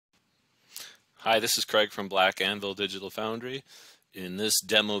Hi, this is Craig from Black Anvil Digital Foundry. In this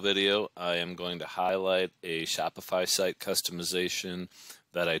demo video, I am going to highlight a Shopify site customization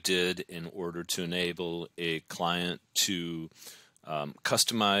that I did in order to enable a client to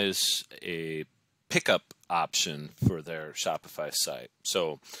customize a pickup option for their Shopify site.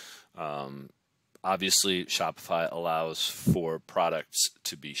 So obviously, Shopify allows for products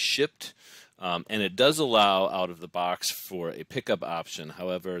to be shipped, and it does allow out of the box for a pickup option.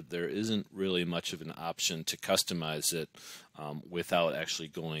 However, there isn't really much of an option to customize it without actually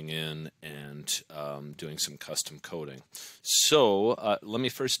going in and doing some custom coding. So let me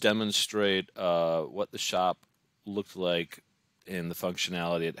first demonstrate what the shop looked like in the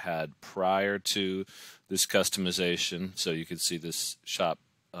functionality it had prior to this customization. So you can see this shop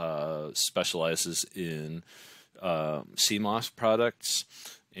specializes in CMOS products,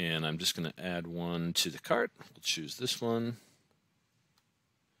 and I'm just going to add one to the cart. We'll choose this one,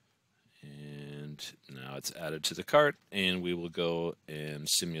 and now it's added to the cart, and we will go and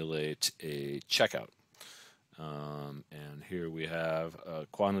simulate a checkout. And here we have a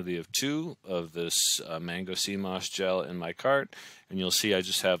quantity of 2 of this mango CMOS gel in my cart, and you'll see I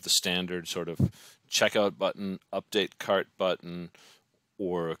just have the standard sort of checkout button, update cart button,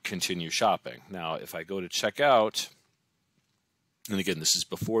 or continue shopping. Now, if I go to checkout, and again, this is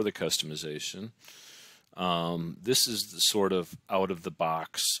before the customization, this is the sort of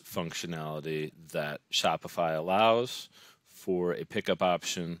out-of-the-box functionality that Shopify allows for a pickup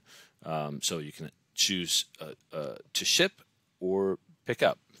option. So you can choose to ship or pick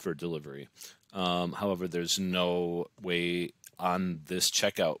up for delivery. However, there's no way on this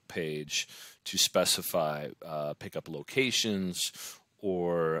checkout page to specify pickup locations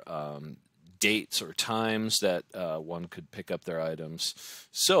or dates or times that one could pick up their items.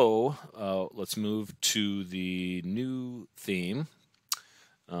 So let's move to the new theme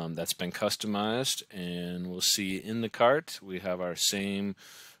that's been customized, and we'll see in the cart we have our same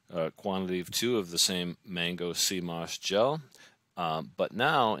quantity of 2 of the same mango CMOS gel. But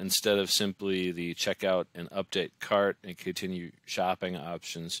now, instead of simply the checkout and update cart and continue shopping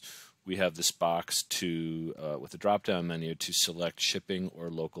options, we have this box to with a drop-down menu to select shipping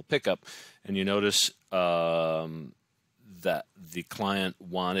or local pickup. And you notice that the client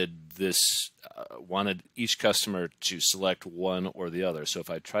wanted this wanted each customer to select one or the other. So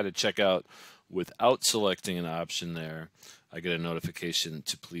if I try to check out without selecting an option there, I get a notification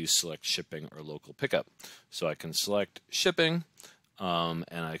to please select shipping or local pickup. So I can select shipping, and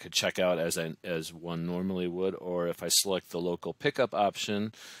I could check out as one normally would. Or if I select the local pickup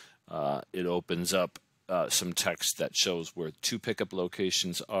option, it opens up some text that shows where 2 pickup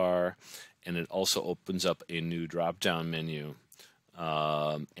locations are, and it also opens up a new drop-down menu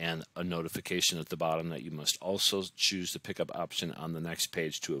and a notification at the bottom that you must also choose the pickup option on the next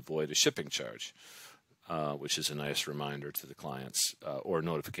page to avoid a shipping charge, which is a nice reminder to the clients or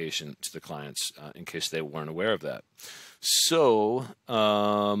notification to the clients in case they weren't aware of that. So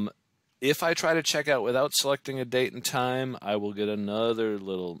if I try to check out without selecting a date and time, I will get another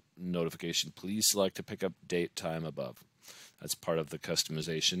little notification. Please select a pickup date time above. That's part of the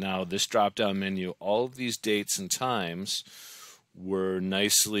customization. Now, this drop-down menu, all of these dates and times were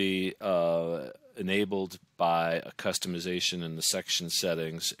nicely enabled by a customization in the section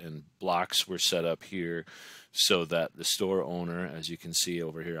settings, and blocks were set up here so that the store owner, as you can see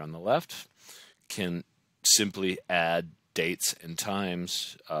over here on the left, can simply add dates and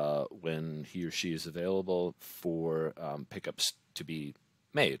times when he or she is available for pickups to be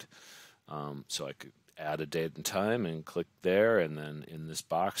made. So I could add a date and time and click there, and then in this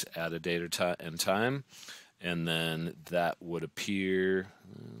box add a date and time, and then that would appear.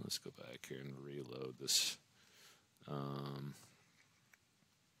 Let's go back here and reload this.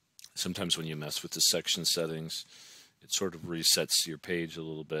 Sometimes when you mess with the section settings, it sort of resets your page a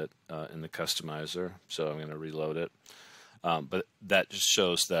little bit in the customizer, so I'm going to reload it. But that just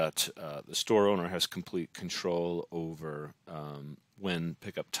shows that the store owner has complete control over when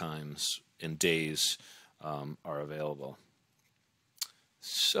pickup times and days are available.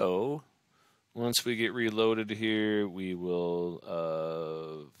 So once we get reloaded here, we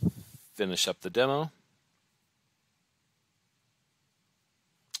will finish up the demo.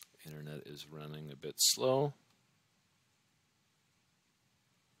 Internet is running a bit slow.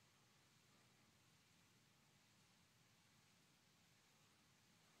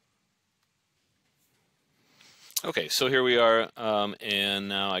 Okay, so here we are, and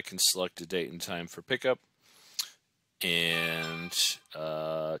now I can select a date and time for pickup and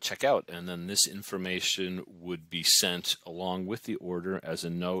check out. And then this information would be sent along with the order as a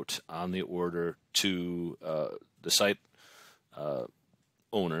note on the order to the site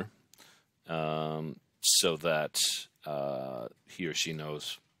owner. so that he or she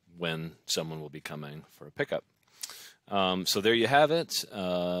knows when someone will be coming for a pickup. So there you have it.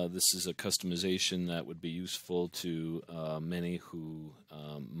 This is a customization that would be useful to many who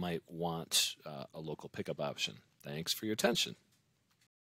might want a local pickup option. Thanks for your attention.